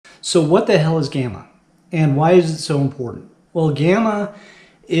So what the hell is gamma? And why is it so important? Well, gamma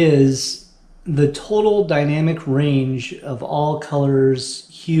is the total dynamic range of all colors,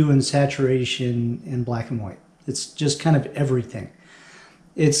 hue and saturation in black and white. It's just kind of everything.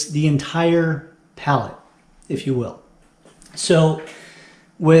 It's the entire palette, if you will. So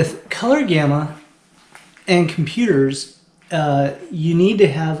with color gamma and computers, you need to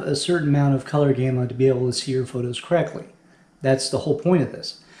have a certain amount of color gamma to be able to see your photos correctly. That's the whole point of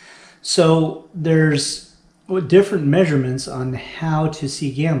this. So there's different measurements on how to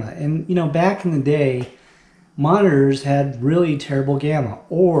see gamma. And you know, back in the day, monitors had really terrible gamma,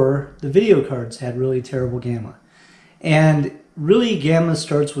 or the video cards had really terrible gamma. And really, gamma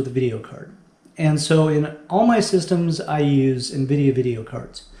starts with the video card. And so in all my systems, I use NVIDIA video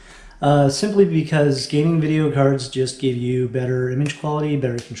cards. Simply because gaming video cards just give you better image quality,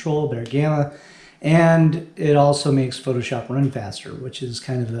 better control, better gamma, and it also makes Photoshop run faster, which is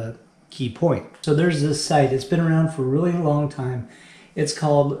kind of the key point. So there's this site. It's been around for a really long time. It's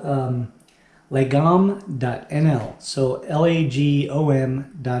called lagom.nl. So lagom.nl.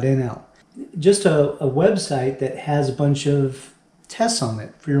 Just a website that has a bunch of tests on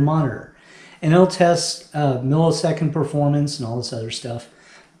it for your monitor. And it'll test millisecond performance and all this other stuff.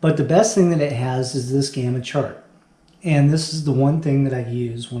 But the best thing that it has is this gamma chart. And this is the one thing that I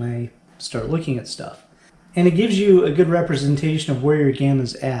use when I start looking at stuff. And it gives you a good representation of where your gamma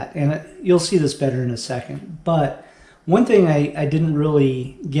is at. And you'll see this better in a second. But one thing I didn't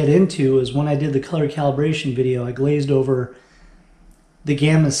really get into is when I did the color calibration video, I glazed over the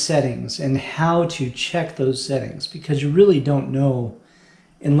gamma settings and how to check those settings, because you really don't know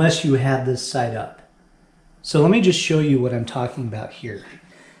unless you have this site up. So let me just show you what I'm talking about here.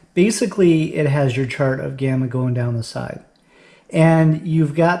 Basically, it has your chart of gamma going down the side. And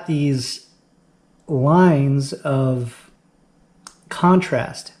you've got these lines of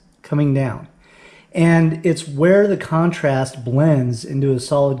contrast coming down. And it's where the contrast blends into a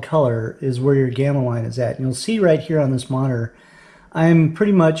solid color is where your gamma line is at. And you'll see right here on this monitor, I'm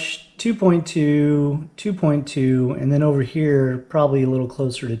pretty much 2.2, 2.2, and then over here, probably a little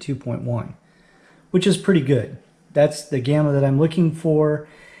closer to 2.1, which is pretty good. That's the gamma that I'm looking for.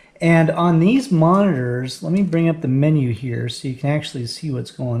 And on these monitors, let me bring up the menu here so you can actually see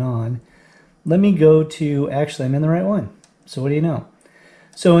what's going on. Let me go to, actually I'm in the right one. So what do you know?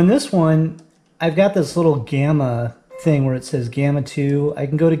 So in this one, I've got this little gamma thing where it says gamma 2. I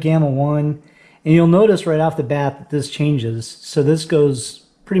can go to gamma 1, and you'll notice right off the bat that this changes. So this goes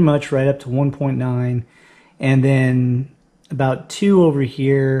pretty much right up to 1.9, and then about 2 over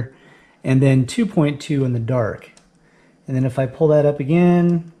here, and then 2.2 in the dark. And then if I pull that up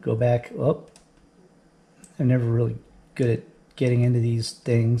again, go back up. I'm never really good at getting into these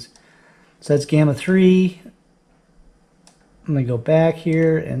things. So that's gamma 3. I'm going to go back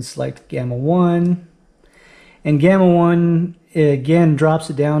here and select gamma 1. And gamma 1, again, drops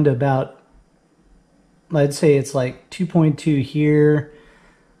it down to about, let's say it's like 2.2 here,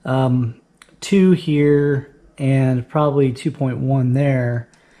 2 here, and probably 2.1 there.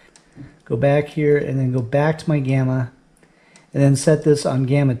 Go back here and then go back to my gamma. And then set this on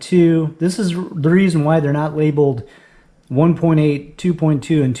gamma 2. This is the reason why they're not labeled 1.8,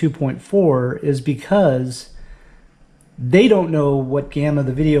 2.2, and 2.4 is because they don't know what gamma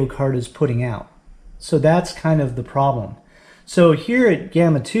the video card is putting out. So that's kind of the problem. So here at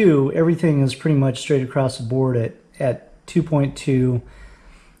gamma 2, everything is pretty much straight across the board at 2.2.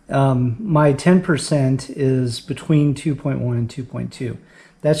 My 10% is between 2.1 and 2.2.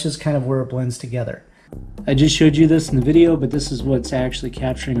 That's just kind of where it blends together. I just showed you this in the video, but this is what's actually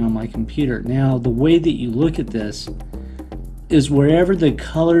capturing on my computer. Now, the way that you look at this is wherever the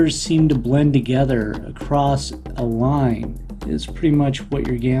colors seem to blend together across a line is pretty much what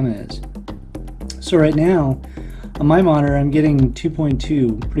your gamma is. So right now, on my monitor, I'm getting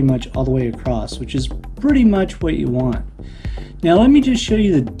 2.2 pretty much all the way across, which is pretty much what you want. Now, let me just show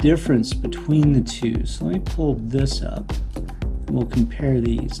you the difference between the two. So let me pull this up. We'll compare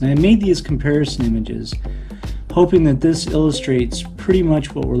these. And I made these comparison images hoping that this illustrates pretty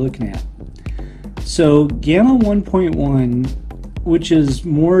much what we're looking at. So gamma 1.1, which is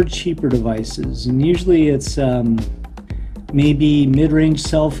more cheaper devices, and usually it's maybe mid-range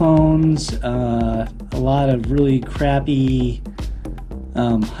cell phones, a lot of really crappy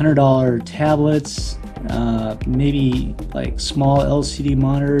 $100 tablets, maybe like small LCD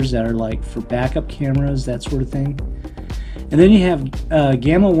monitors that are like for backup cameras, that sort of thing. And then you have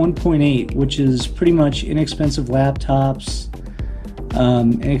gamma 1.8, which is pretty much inexpensive laptops,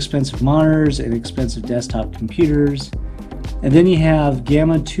 inexpensive monitors, inexpensive desktop computers. And then you have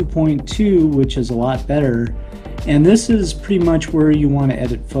gamma 2.2, which is a lot better. And this is pretty much where you want to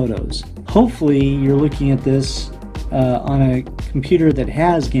edit photos. Hopefully you're looking at this on a computer that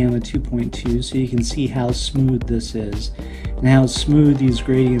has Gamma 2.2, so you can see how smooth this is and how smooth these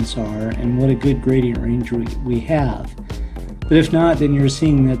gradients are and what a good gradient range we have. But if not, then you're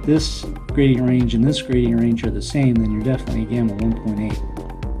seeing that this gradient range and this gradient range are the same, then you're definitely Gamma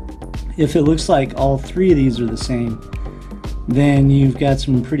 1.8. If it looks like all three of these are the same, then you've got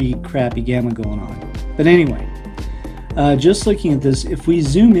some pretty crappy Gamma going on. But anyway, just looking at this, if we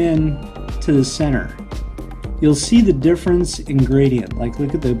zoom in to the center, you'll see the difference in gradient. Like,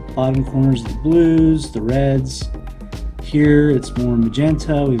 look at the bottom corners of the blues, the reds. Here it's more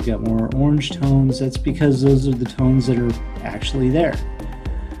magenta, we've got more orange tones. That's because those are the tones that are actually there.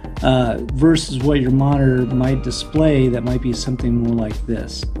 Versus what your monitor might display that might be something more like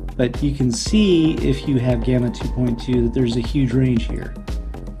this. But you can see if you have Gamma 2.2 that there's a huge range here.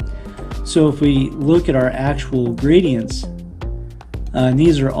 So if we look at our actual gradients, and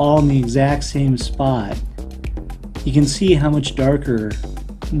these are all in the exact same spot, you can see how much darker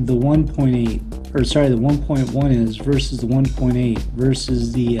the 1.8, or sorry, the 1.1 is versus the 1.8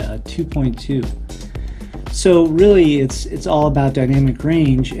 versus the 2.2. So really it's all about dynamic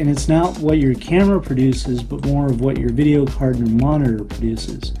range, and it's not what your camera produces, but more of what your video card and monitor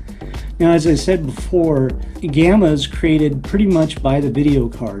produces. Now, as I said before, Gamma is created pretty much by the video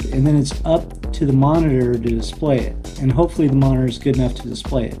card, and then it's up to the monitor to display it, and hopefully the monitor is good enough to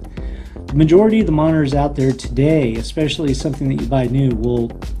display it. The majority of the monitors out there today, especially something that you buy new,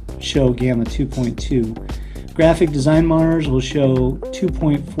 will show Gamma 2.2. Graphic design monitors will show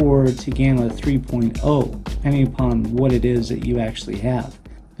 2.4 to Gamma 3.0, depending upon what it is that you actually have.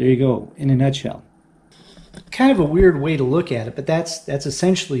 There you go, in a nutshell. Kind of a weird way to look at it, but that's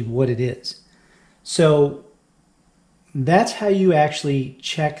essentially what it is. So that's how you actually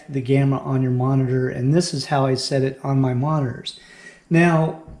check the Gamma on your monitor, and this is how I set it on my monitors.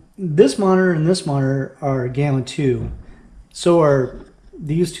 Now, this monitor and this monitor are Gamma 2. So are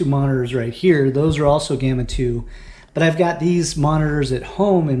these two monitors right here. Those are also Gamma 2. But I've got these monitors at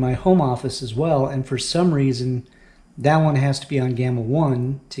home in my home office as well, and for some reason that one has to be on Gamma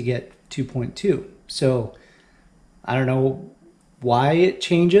 1 to get 2.2. So I don't know why it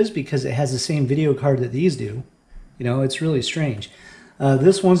changes, because it has the same video card that these do. You know, it's really strange.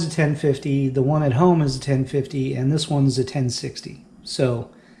 This one's a 1050, the one at home is a 1050, and this one's a 1060.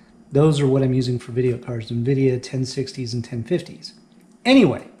 So those are what I'm using for video cards, NVIDIA 1060s and 1050s.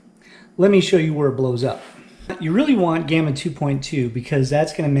 Anyway, let me show you where it blows up. You really want Gamma 2.2 because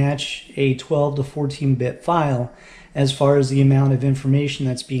that's going to match a 12 to 14-bit file as far as the amount of information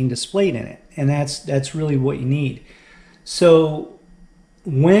that's being displayed in it. And that's really what you need. So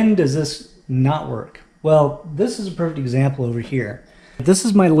when does this not work? Well, this is a perfect example over here. This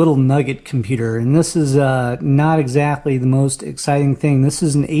is my little Nugget computer, and this is not exactly the most exciting thing. This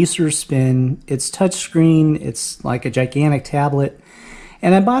is an Acer Spin. It's touchscreen. It's like a gigantic tablet.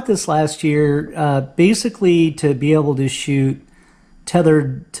 And I bought this last year basically to be able to shoot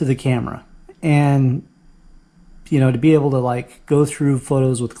tethered to the camera, and you know, to be able to like go through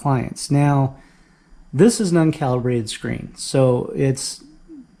photos with clients. Now, this is an uncalibrated screen, so it's,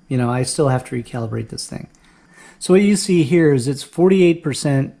 you know, I still have to recalibrate this thing. So what you see here is it's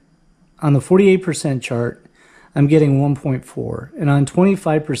 48%. On the 48% chart, I'm getting 1.4, and on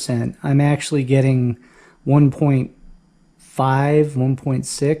 25%, I'm actually getting 1.5,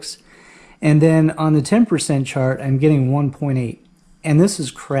 1.6, and then on the 10% chart, I'm getting 1.8. And this is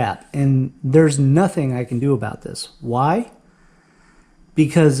crap, and there's nothing I can do about this. Why?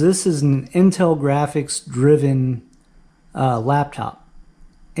 Because this is an Intel graphics driven laptop,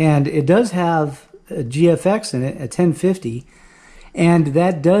 and it does have a GFX in it, a 1050, and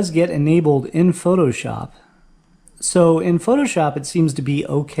that does get enabled in Photoshop. So in Photoshop it seems to be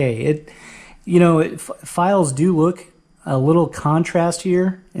okay. Files do look a little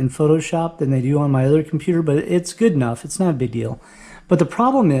contrastier in Photoshop than they do on my other computer, but it's good enough. It's not a big deal. But the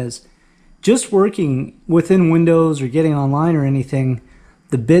problem is, just working within Windows or getting online or anything,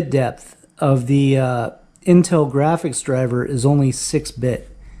 the bit depth of the Intel graphics driver is only 6-bit.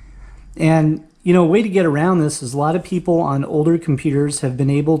 And you know, a way to get around this is a lot of people on older computers have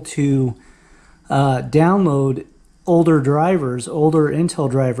been able to download older drivers, older Intel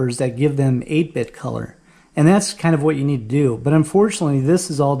drivers that give them 8-bit color. And that's kind of what you need to do. But unfortunately, this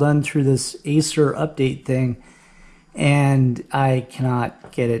is all done through this Acer update thing, and I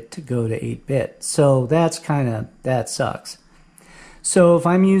cannot get it to go to 8-bit. So that sucks. So if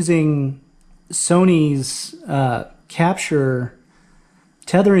I'm using Sony's capture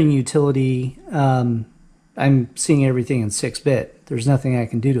tethering utility, I'm seeing everything in 6-bit. There's nothing I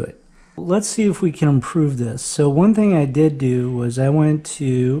can do to it. Let's see if we can improve this. So one thing I did do was I went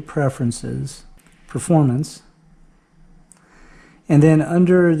to Preferences, Performance, and then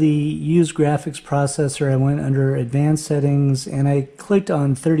under the Use Graphics Processor, I went under Advanced Settings, and I clicked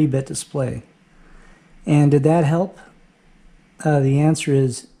on 30-bit display. And did that help? The answer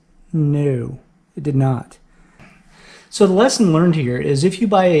is no, it did not. So the lesson learned here is if you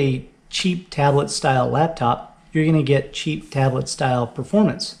buy a cheap tablet-style laptop, you're going to get cheap tablet-style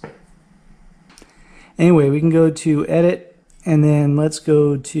performance. Anyway, we can go to Edit, and then let's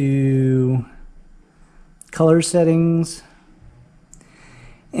go to Color Settings.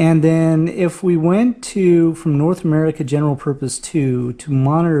 And then if we went to, from North America General Purpose 2 to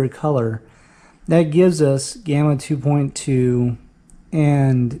Monitor Color, that gives us Gamma 2.2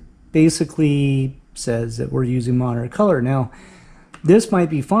 and basically says that we're using Monitor Color. Now, this might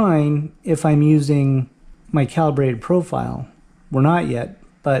be fine if I'm using my calibrated profile. We're not yet,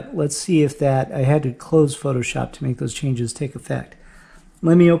 but let's see if that, I had to close Photoshop to make those changes take effect.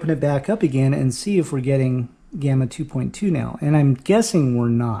 Let me open it back up again and see if we're getting Gamma 2.2 now, and I'm guessing we're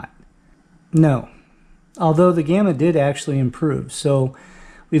not. No, although the Gamma did actually improve. So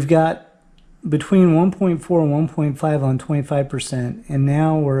we've got between 1.4 and 1.5 on 25%, and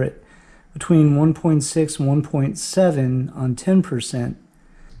now we're at between 1.6 and 1.7 on 10%.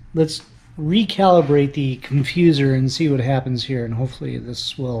 Let's recalibrate the confuser and see what happens here, and hopefully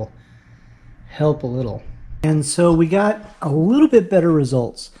this will help a little. And so we got a little bit better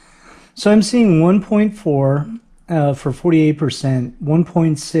results. So I'm seeing 1.4 for 48%,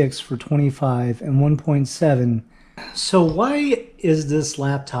 1.6 for 25, and 1.7. So why is this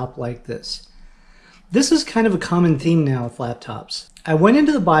laptop like this? This is kind of a common theme now with laptops. I went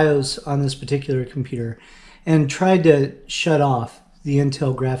into the BIOS on this particular computer and tried to shut off the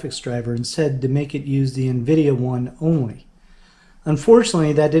Intel graphics driver and said to make it use the NVIDIA one only.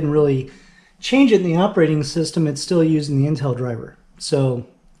 Unfortunately, that didn't really change it in the operating system. It's still using the Intel driver. So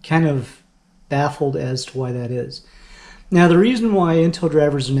kind of baffled as to why that is. Now the reason why Intel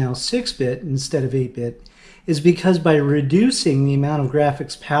drivers are now 6-bit instead of 8-bit is because by reducing the amount of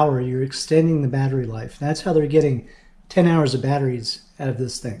graphics power, you're extending the battery life. That's how they're getting 10 hours of batteries out of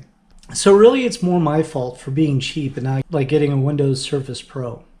this thing. So really it's more my fault for being cheap and not like getting a Windows Surface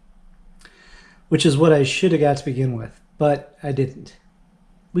Pro, which is what I should have got to begin with, but I didn't.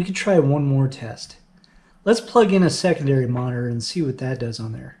 We could try one more test. Let's plug in a secondary monitor and see what that does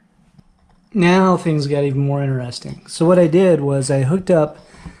on there. Now things got even more interesting. So what I did was I hooked up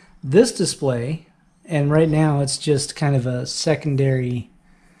this display, and right now it's just kind of a secondary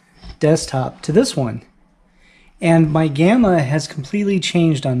desktop to this one. And my gamma has completely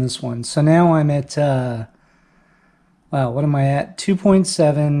changed on this one. So now I'm at, wow, what am I at?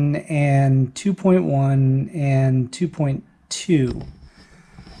 2.7 and 2.1 and 2.2.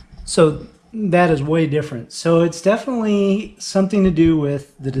 So that is way different. So it's definitely something to do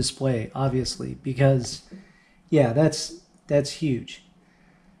with the display, obviously, because yeah, that's huge.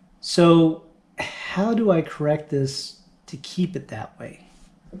 So how do I correct this to keep it that way?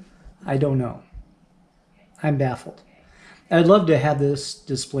 I don't know. I'm baffled. I'd love to have this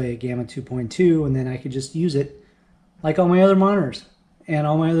display Gamma 2.2 and then I could just use it like all my other monitors and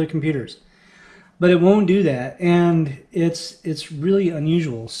all my other computers. But it won't do that, and it's really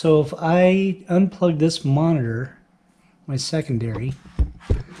unusual. So if I unplug this monitor, my secondary,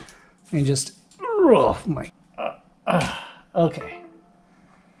 and just, oh my, okay.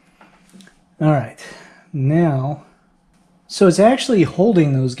 All right, now, so it's actually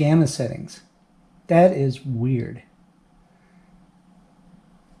holding those gamma settings. That is weird.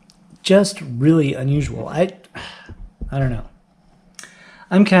 Just really unusual. I don't know.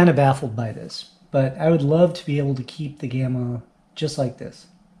 I'm kind of baffled by this. But I would love to be able to keep the gamma just like this.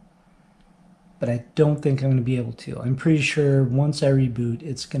 But I don't think I'm going to be able to. I'm pretty sure once I reboot,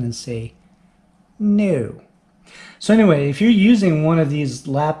 it's going to say no. So anyway, if you're using one of these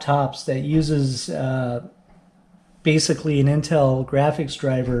laptops that uses basically an Intel graphics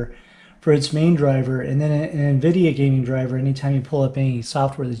driver for its main driver and then an NVIDIA gaming driver anytime you pull up any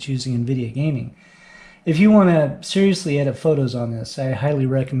software that's using NVIDIA gaming, if you want to seriously edit photos on this, I highly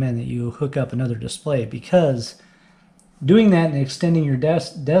recommend that you hook up another display, because doing that and extending your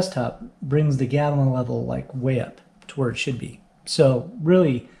desktop brings the gamma level like way up to where it should be. So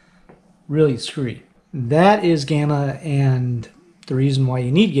really, really screwy. That is gamma and the reason why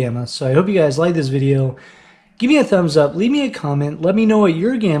you need gamma. So I hope you guys like this video. Give me a thumbs up, leave me a comment, let me know what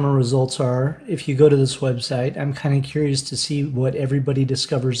your gamma results are if you go to this website. I'm kind of curious to see what everybody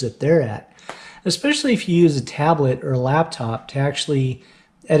discovers that they're at. Especially if you use a tablet or a laptop to actually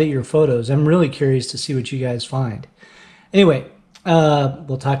edit your photos. I'm really curious to see what you guys find. Anyway,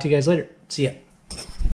 We'll talk to you guys later. See ya.